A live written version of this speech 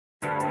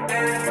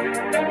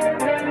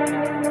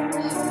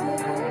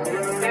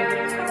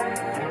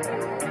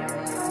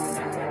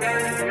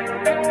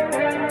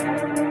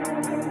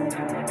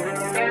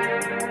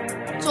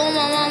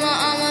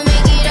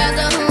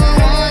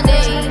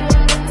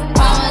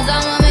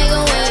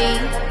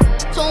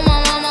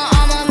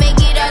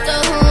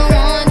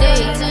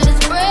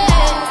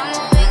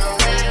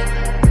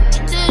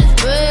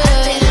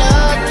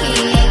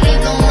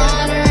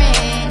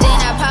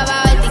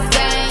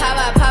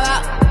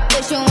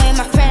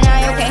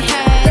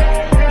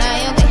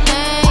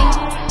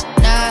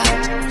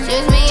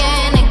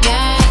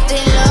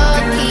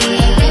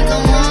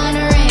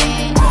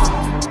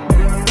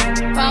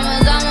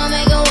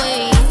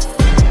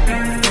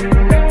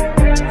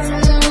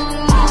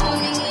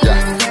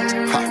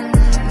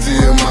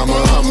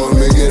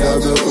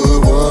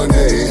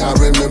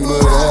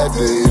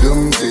day,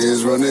 them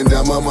tears running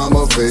down my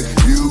mama's face.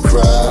 You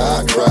cry,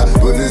 I cry,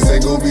 but this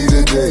ain't gon' be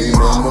the day,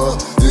 mama.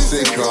 This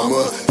ain't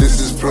karma, this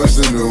is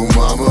personal,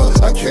 mama.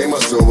 I came, I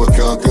saw, I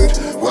conquered,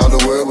 while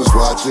the world was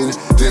watching,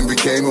 then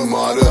became a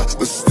martyr,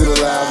 but still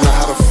alive. Now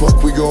how the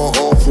fuck we gon'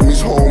 off when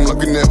he's home like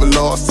we never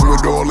lost him?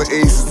 With all the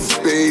aces and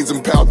spades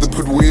and pout to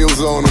put wheels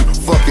on him.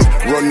 Fuck it,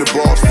 run to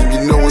Boston,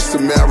 you know it's a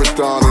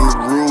marathon, and the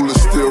rule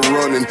is still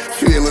running.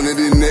 Feeling it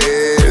in the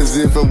air as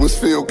if I was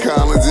Phil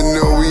Collins. And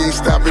no, we ain't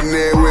stopping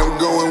there, where I'm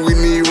going we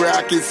need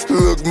rockets.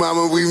 Look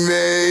mama, we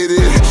made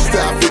it.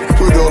 Stop it,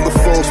 put all the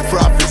false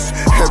prophets.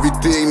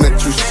 Everything that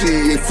you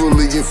see ain't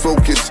fully in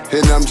focus,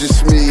 and I'm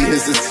just me.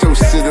 Here's a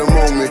toast to the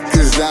moment,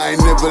 cause I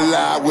ain't never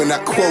lied when I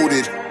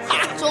quoted.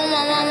 Told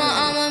my mama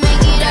I'ma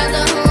make it out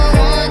the hood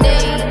one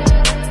day.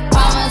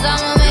 Promise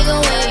I'ma make a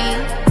way.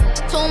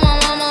 Told my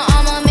mama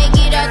I'ma make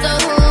it out the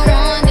hood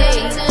one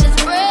day. To this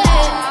bread,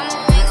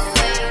 I'ma make a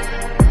way.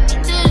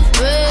 To this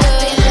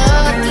bread. They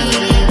lucky,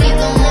 think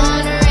I'm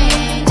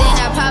wondering. Then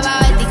I pop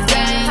out at the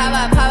game.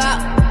 Pop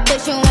out.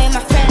 Push you away,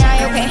 my friend, now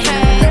you can't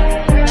hang.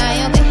 Now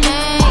you can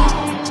hang.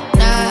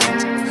 Nah,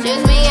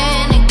 just me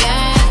and the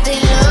gang. They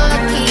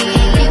lucky,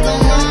 think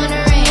I'm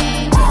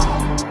wondering.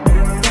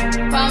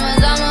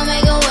 Promise I'ma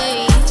make a way.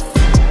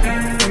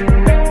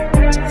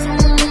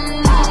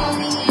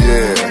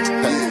 Yeah,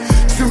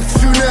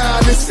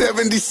 229 and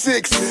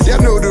 76.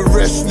 Y'all know the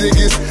rest,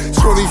 niggas.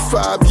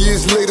 25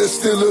 years later,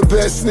 still the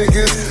best,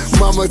 niggas.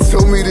 Mama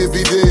told me there'd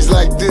be days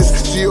like this.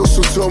 She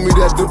also told me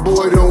that the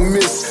boy don't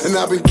miss, and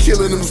I've been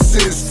killing them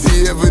since.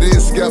 The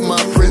evidence got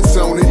my prints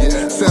on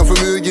it. Sound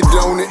familiar,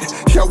 don't it?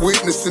 Y'all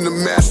witnessing the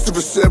master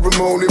of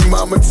ceremony.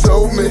 Mama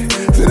told me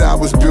that I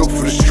was built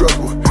for the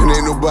struggle, and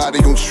ain't nobody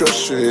gon'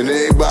 trust you, and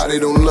everybody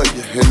don't love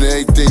you, and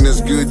everything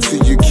that's good to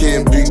you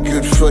can't be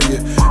good for you.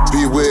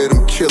 Beware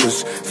them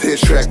killers, they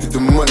attracted to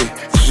money,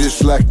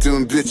 just like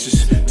them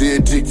bitches. They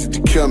addicted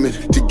to coming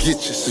to get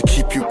you, so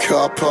keep your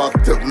car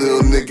parked up,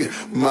 little nigga.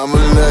 Mama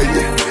love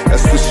you,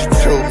 that's what she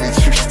told me,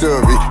 true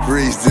story.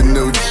 Raised in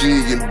OG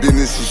and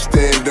business, she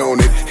stand on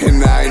it,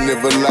 and I ain't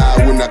never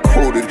lied when I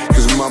quoted,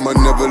 cause mama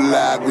never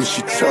lied when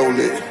she told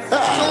it.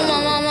 Told my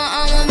mama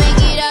I'ma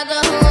make it out the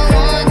hood